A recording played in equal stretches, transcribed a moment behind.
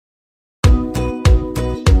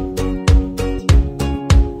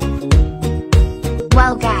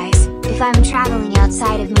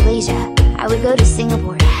Malaysia, I would go to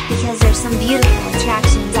Singapore, because there's some beautiful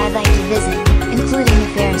attractions I'd like to visit, including the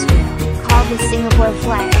Ferris wheel, called the Singapore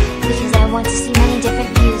Flyer, because I want to see many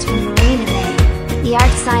different views from Marina Bay. The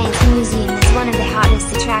Art Science Museum is one of the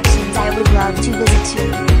hottest attractions I would love to visit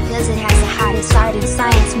too, because it has the hottest art and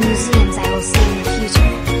science museums I will see in the future.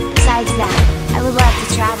 Besides that, I would love to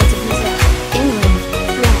travel to Brazil, England,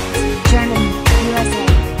 France, Germany, USA,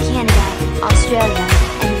 Canada, Australia,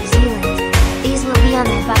 and New Zealand. These will be on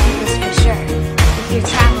my bucket list for sure. If you're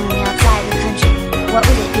traveling outside the country, what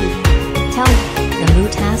would it be? Tell me. The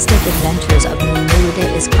Moo-tastic Adventures of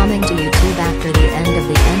MooMooDa is coming to YouTube after the end of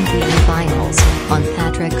the NBA Finals, on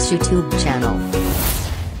Patrick's YouTube channel.